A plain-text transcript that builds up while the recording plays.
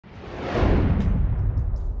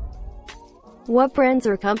What brands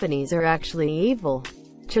or companies are actually evil?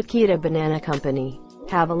 Chiquita Banana Company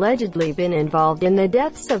have allegedly been involved in the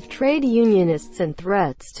deaths of trade unionists and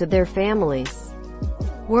threats to their families.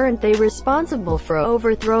 Weren't they responsible for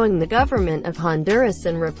overthrowing the government of Honduras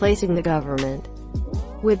and replacing the government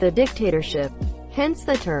with a dictatorship? Hence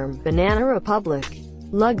the term, Banana Republic.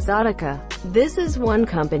 Luxottica. This is one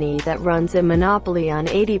company that runs a monopoly on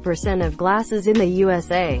 80% of glasses in the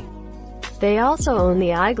USA. They also own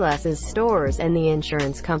the eyeglasses stores and the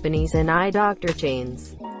insurance companies and eye doctor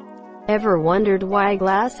chains. Ever wondered why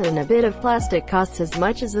glass and a bit of plastic costs as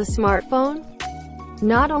much as a smartphone?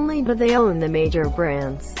 Not only do they own the major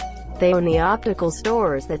brands, they own the optical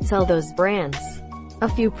stores that sell those brands. A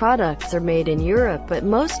few products are made in Europe, but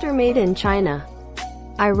most are made in China.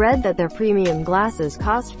 I read that their premium glasses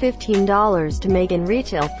cost $15 to make and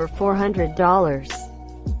retail for $400.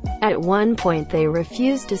 At one point they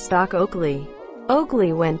refused to stock Oakley.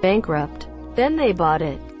 Oakley went bankrupt. Then they bought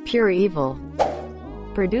it. Pure evil.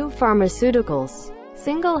 Purdue Pharmaceuticals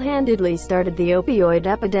single-handedly started the opioid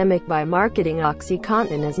epidemic by marketing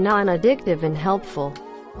OxyContin as non-addictive and helpful.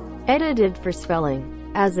 Edited for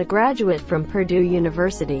spelling. As a graduate from Purdue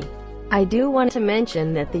University, I do want to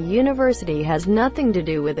mention that the university has nothing to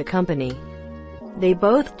do with the company. They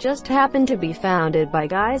both just happen to be founded by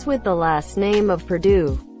guys with the last name of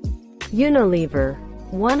Purdue. Unilever.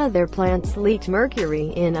 One of their plants leaked mercury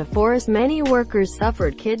in a forest. Many workers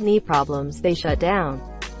suffered kidney problems. They shut down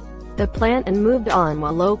the plant and moved on,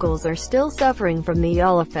 while locals are still suffering from the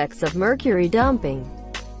ill effects of mercury dumping.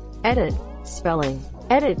 Edit. Spelling.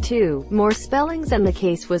 Edit 2. More spellings, and the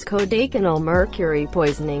case was codecanol mercury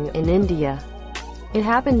poisoning in India. It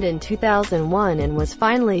happened in 2001 and was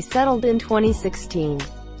finally settled in 2016.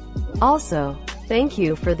 Also, thank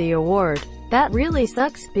you for the award. That really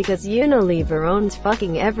sucks, because Unilever owns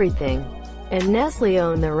fucking everything, and Nestle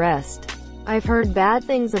own the rest. I've heard bad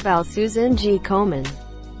things about Susan G. Komen.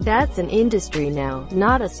 That's an industry now,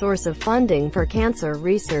 not a source of funding for cancer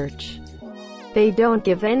research. They don't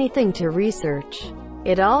give anything to research.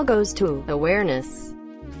 It all goes to awareness.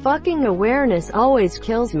 Fucking awareness always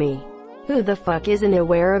kills me. Who the fuck isn't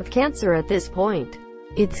aware of cancer at this point?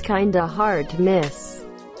 It's kinda hard to miss.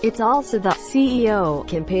 It's also the CEO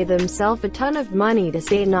can pay themselves a ton of money to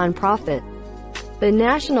stay non-profit. The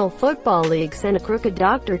National Football League sent a crooked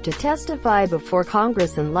doctor to testify before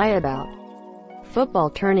Congress and lie about football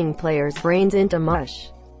turning players' brains into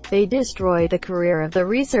mush. They destroyed the career of the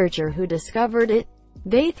researcher who discovered it.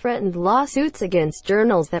 They threatened lawsuits against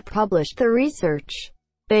journals that published the research.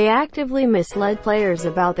 They actively misled players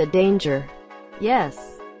about the danger.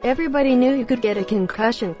 Yes, everybody knew you could get a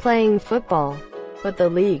concussion playing football, but the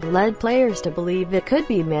league led players to believe it could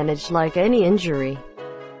be managed like any injury.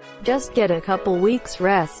 Just get a couple weeks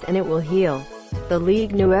rest and it will heal. The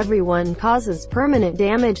league knew everyone causes permanent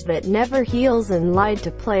damage that never heals and lied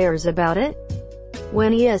to players about it.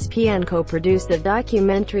 When ESPN co-produced a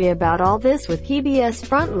documentary about all this with PBS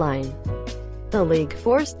Frontline, the league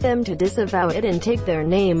forced them to disavow it and take their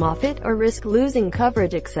name off it, or risk losing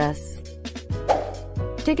coverage access.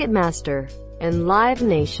 Ticketmaster and Live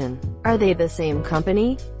Nation. Are they the same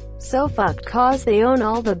company? So fucked, cause they own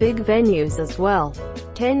all the big venues as well.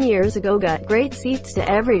 10 years ago got great seats to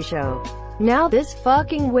every show. Now this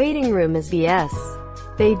fucking waiting room is BS.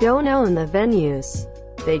 They don't own the venues.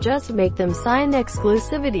 They just make them sign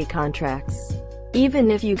exclusivity contracts. Even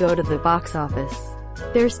if you go to the box office,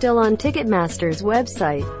 they're still on Ticketmaster's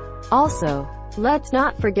website. Also, let's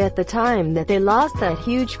not forget the time that they lost that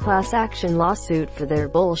huge class action lawsuit for their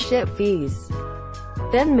bullshit fees.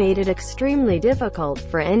 Then made it extremely difficult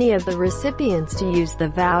for any of the recipients to use the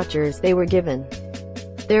vouchers they were given.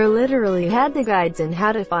 They literally had the guides and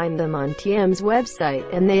how to find them on TM's website,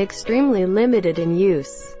 and they extremely limited in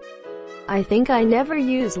use. I think I never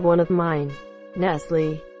used one of mine.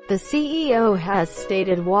 Nestle. The CEO has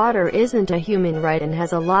stated water isn't a human right and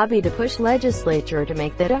has a lobby to push legislature to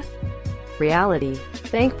make that a reality.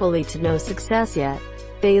 Thankfully to no success yet.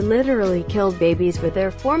 They literally killed babies with their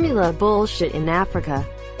formula bullshit in Africa.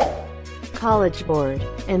 College Board.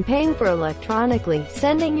 And paying for electronically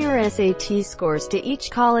sending your SAT scores to each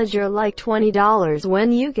college are like $20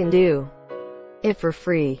 when you can do it for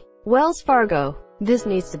free. Wells Fargo. This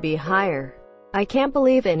needs to be higher. I can't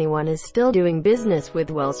believe anyone is still doing business with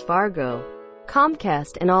Wells Fargo,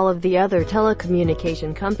 Comcast, and all of the other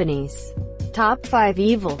telecommunication companies. Top 5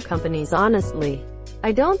 evil companies. Honestly,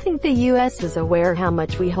 I don't think the US is aware how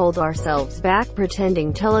much we hold ourselves back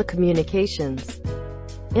pretending telecommunications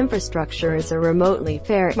infrastructure is a remotely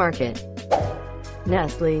fair market.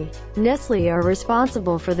 Nestle are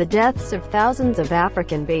responsible for the deaths of thousands of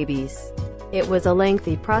African babies. It was a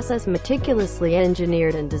lengthy process meticulously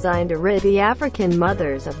engineered and designed to rid the African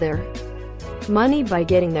mothers of their money by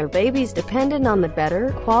getting their babies dependent on the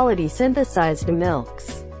better quality synthesized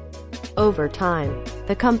milks. Over time,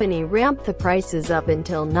 the company ramped the prices up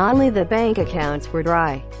until not only the bank accounts were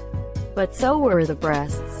dry, but so were the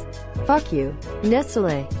breasts. Fuck you,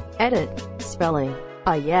 Nestlé. Edit. Spelling.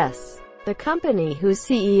 Ah yes. The company whose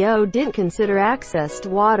CEO didn't consider access to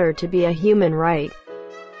water to be a human right.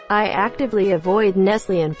 I actively avoid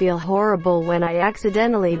Nestlé and feel horrible when I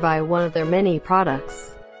accidentally buy one of their many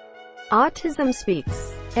products. Autism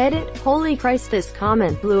speaks. Edit. Holy Christ, this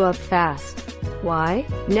comment blew up fast. Why?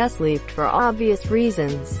 Nestlé, for obvious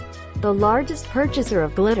reasons. The largest purchaser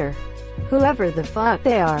of glitter. Whoever the fuck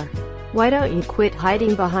they are. Why don't you quit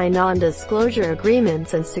hiding behind non-disclosure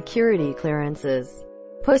agreements and security clearances?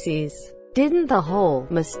 Pussies. Didn't the whole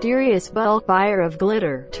mysterious bulk buyer of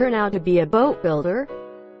glitter turn out to be a boat builder?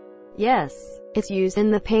 Yes, it's used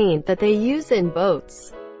in the paint that they use in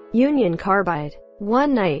boats. Union carbide.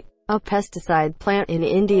 One night, a pesticide plant in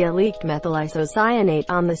India leaked methyl isocyanate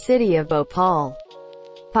on the city of Bhopal.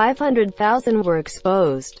 500,000 were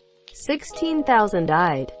exposed. 16,000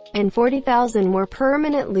 died, and 40,000 were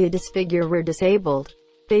permanently disfigured or disabled.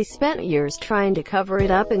 They spent years trying to cover it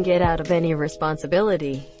up and get out of any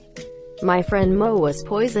responsibility. My friend Mo was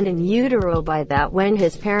poisoned in utero by that when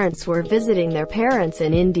his parents were visiting their parents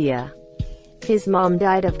in India. His mom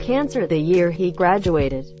died of cancer the year he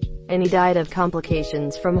graduated, and he died of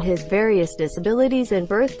complications from his various disabilities and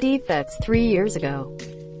birth defects 3 years ago.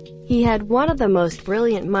 He had one of the most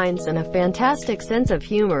brilliant minds and a fantastic sense of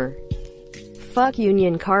humor. Fuck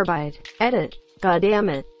Union Carbide. Edit.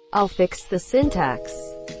 Goddammit. I'll fix the syntax.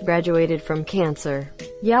 Graduated from cancer.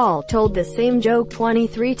 Y'all told the same joke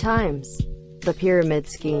 23 times. The pyramid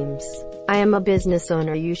schemes. I am a business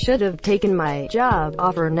owner, you should have taken my job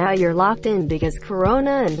offer, now you're locked in because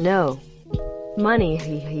Corona and no money,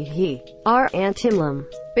 Our Antimlum.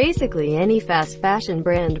 Basically any fast fashion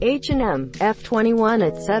brand, H&M, F21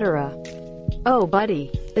 etc. Oh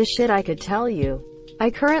buddy, the shit I could tell you. I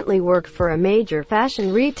currently work for a major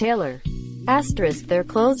fashion retailer. Asterisk, their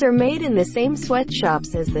clothes are made in the same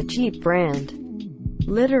sweatshops as the cheap brand.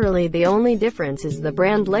 Literally the only difference is the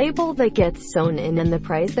brand label that gets sewn in and the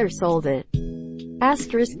price they're sold at.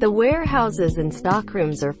 Asterisk, the warehouses and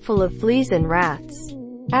stockrooms are full of fleas and rats.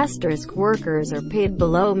 Asterisk, workers are paid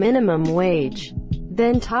below minimum wage,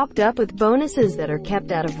 then topped up with bonuses that are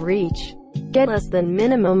kept out of reach, get less than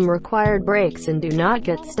minimum required breaks, and do not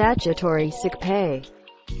get statutory sick pay.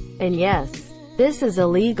 And yes, this is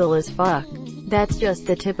illegal as fuck. That's just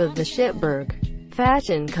the tip of the shitberg.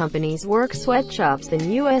 Fashion companies work sweatshops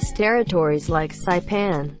in U.S. territories like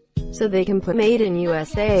Saipan, so they can put Made in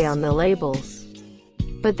USA on the labels.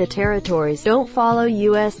 But the territories don't follow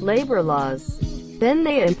U.S. labor laws. Then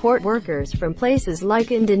they import workers from places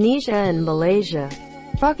like Indonesia and Malaysia.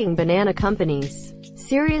 Fucking banana companies.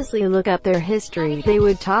 Seriously, look up their history. They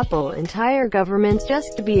would topple entire governments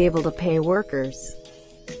just to be able to pay workers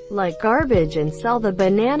like garbage and sell the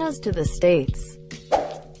bananas to the States.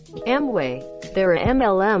 Amway. They're a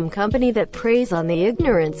MLM company that preys on the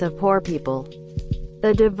ignorance of poor people.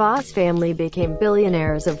 The DeVos family became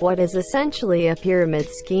billionaires of what is essentially a pyramid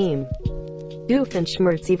scheme.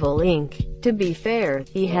 Doofenshmirtz Evil Inc. To be fair,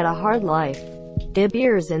 he had a hard life. De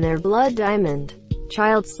Beers in their blood. Diamond.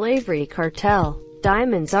 Child slavery cartel.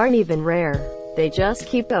 Diamonds aren't even rare. They just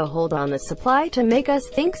keep a hold on the supply to make us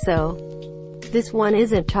think so. This one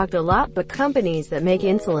isn't talked a lot, but companies that make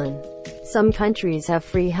insulin. Some countries have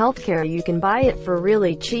free healthcare, you can buy it for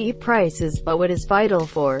really cheap prices, but what is vital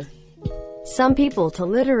for some people to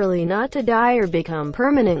literally not to die or become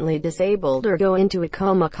permanently disabled or go into a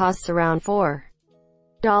coma costs around $4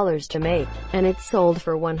 to make, and it's sold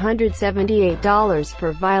for $178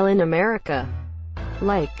 per vial in America.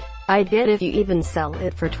 Like, I'd get if you even sell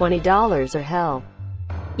it for $20 or hell,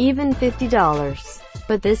 even $50.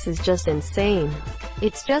 But this is just insane.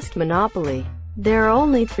 It's just monopoly. There are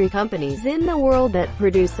only 3 companies in the world that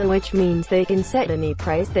produce them, which means they can set any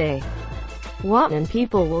price they want and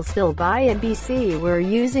people will still buy it. BC, we're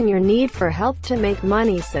using your need for health to make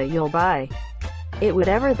money, so you'll buy it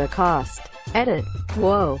whatever the cost. Edit.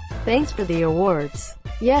 Whoa. Thanks for the awards.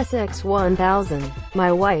 Yes, X1000.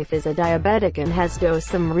 My wife is a diabetic and has done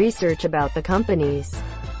some research about the companies.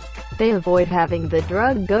 They avoid having the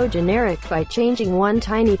drug go generic by changing one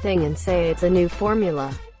tiny thing and say it's a new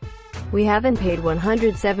formula. We haven't paid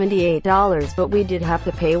 $178, but we did have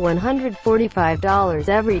to pay $145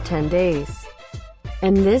 every 10 days.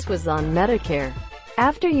 And this was on Medicare.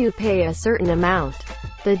 After you pay a certain amount,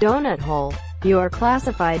 the donut hole You are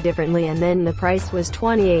classified differently, and then the price was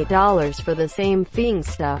 $28 for the same thing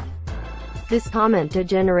stuff. This comment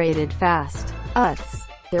degenerated fast.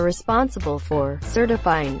 They're responsible for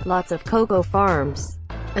certifying lots of cocoa farms,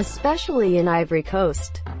 especially in Ivory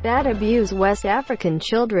Coast, that abuse West African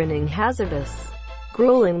children in hazardous,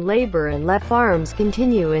 grueling labor and let farms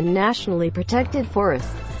continue in nationally protected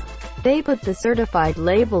forests. They put the certified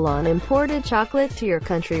label on imported chocolate to your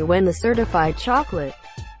country when the certified chocolate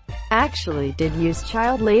actually did use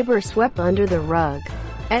child labor swept under the rug.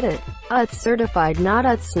 Edit. Certified,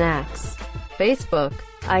 not snacks. Facebook.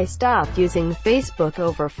 I stopped using Facebook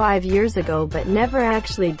over 5 years ago but never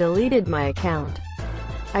actually deleted my account.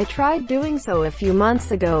 I tried doing so a few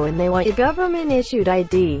months ago and they want a government-issued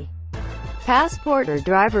ID, passport or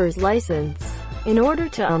driver's license, in order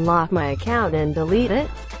to unlock my account and delete it.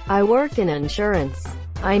 I work in insurance.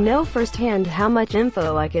 I know firsthand how much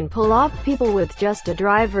info I can pull off people with just a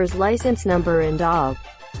driver's license number and dog.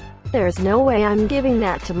 There's no way I'm giving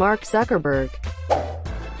that to Mark Zuckerberg.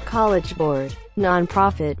 College Board.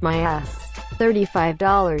 Non-profit my ass.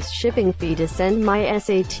 $35 shipping fee to send my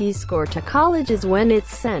SAT score to colleges when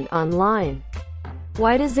it's sent online.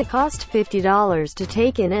 Why does it cost $50 to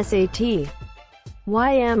take an SAT?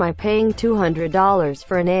 Why am I paying $200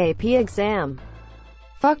 for an AP exam?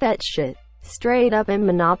 Fuck that shit. Straight up in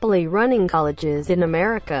monopoly running colleges in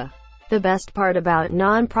America. The best part about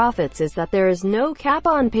non-profits is that there is no cap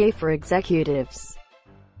on pay for executives.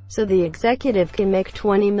 So the executive can make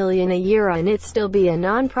 $20 million a year and it still be a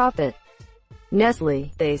non-profit.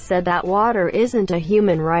 Nestle, they said that water isn't a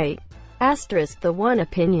human right. The one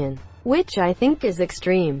opinion, which I think is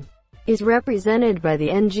extreme, is represented by the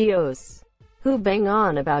NGOs, who bang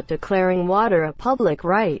on about declaring water a public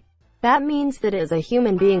right. That means that as a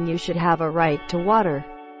human being you should have a right to water.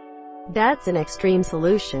 That's an extreme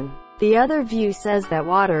solution. The other view says that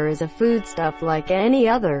water is a foodstuff like any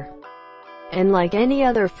other. And like any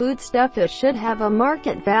other foodstuff it should have a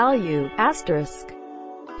market value,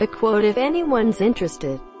 The quote, if anyone's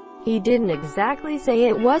interested. He didn't exactly say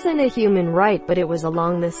it wasn't a human right, but it was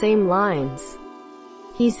along the same lines.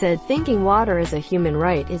 He said thinking water is a human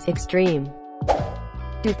right is extreme.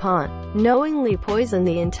 DuPont knowingly poisoned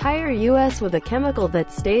the entire U.S. with a chemical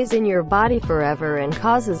that stays in your body forever and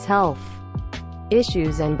causes health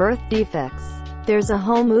issues and birth defects. There's a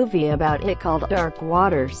whole movie about it called Dark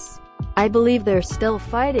Waters. I believe they're still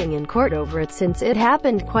fighting in court over it since it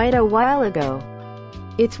happened quite a while ago.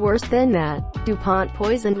 It's worse than that. DuPont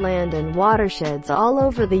poisoned land and watersheds all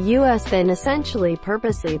over the U.S., then essentially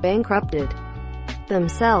purposely bankrupted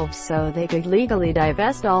themselves so they could legally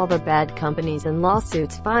divest all the bad companies and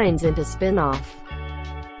lawsuits fines into spin-off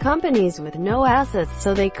companies with no assets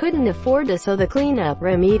so they couldn't afford to sow the cleanup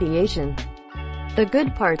remediation. The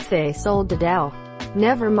good parts they sold to Dow.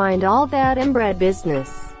 Never mind all that inbred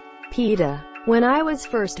business. PETA. When I was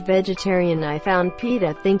first vegetarian I found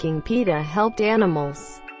PETA thinking PETA helped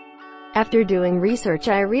animals. After doing research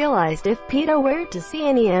I realized if PETA were to see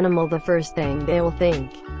any animal the first thing they will think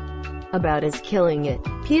about is killing it.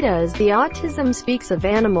 PETA is the Autism Speaks of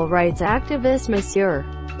animal rights activist Monsieur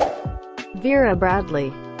Vera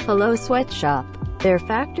Bradley. Hello Sweatshop. Their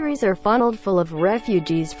factories are funneled full of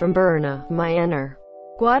refugees from Burma, Myanmar,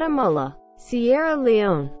 Guatemala, Sierra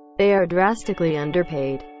Leone. They are drastically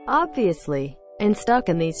underpaid, obviously, and stuck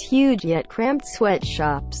in these huge yet cramped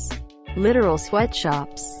sweatshops. Literal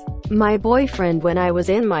sweatshops. My boyfriend when I was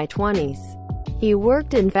in my 20s. He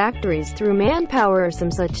worked in factories through Manpower or some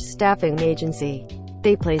such staffing agency.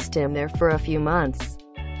 They placed him there for a few months.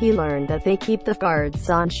 He learned that they keep the guards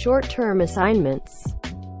on short-term assignments.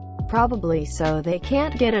 Probably so they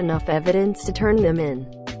can't get enough evidence to turn them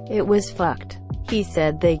in. It was fucked. He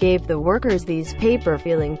said they gave the workers these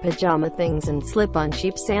paper-feeling pajama things and slip-on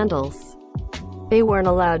cheap sandals. They weren't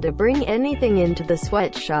allowed to bring anything into the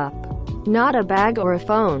sweatshop. Not a bag or a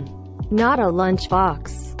phone. Not a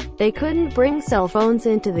lunchbox. They couldn't bring cell phones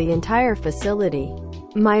into the entire facility.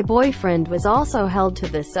 My boyfriend was also held to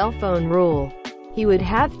the cell phone rule. He would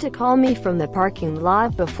have to call me from the parking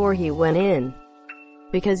lot before he went in,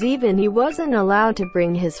 because even he wasn't allowed to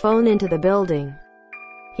bring his phone into the building.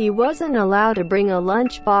 He wasn't allowed to bring a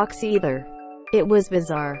lunchbox either. It was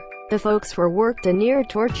bizarre. The folks were worked in near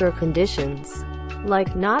torture conditions,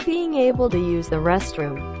 like not being able to use the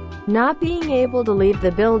restroom, not being able to leave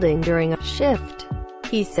the building during a shift.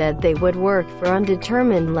 He said they would work for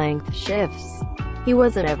undetermined length shifts. He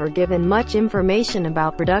wasn't ever given much information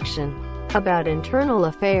about production, about internal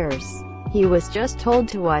affairs. He was just told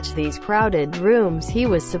to watch these crowded rooms. He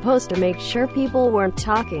was supposed to make sure people weren't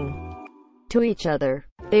talking to each other.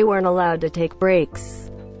 They weren't allowed to take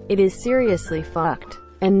breaks. It is seriously fucked.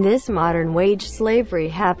 And this modern wage slavery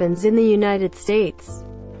happens in the United States.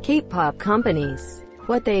 K-pop companies.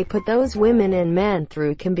 What they put those women and men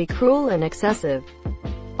through can be cruel and excessive,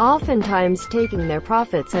 oftentimes taking their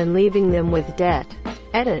profits and leaving them with debt.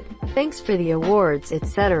 Edit. Thanks for the awards,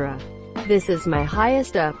 etc. This is my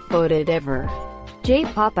highest upvoted ever.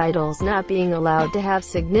 J-pop idols not being allowed to have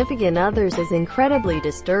significant others is incredibly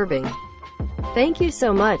disturbing. Thank you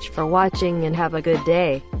so much for watching and have a good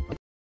day.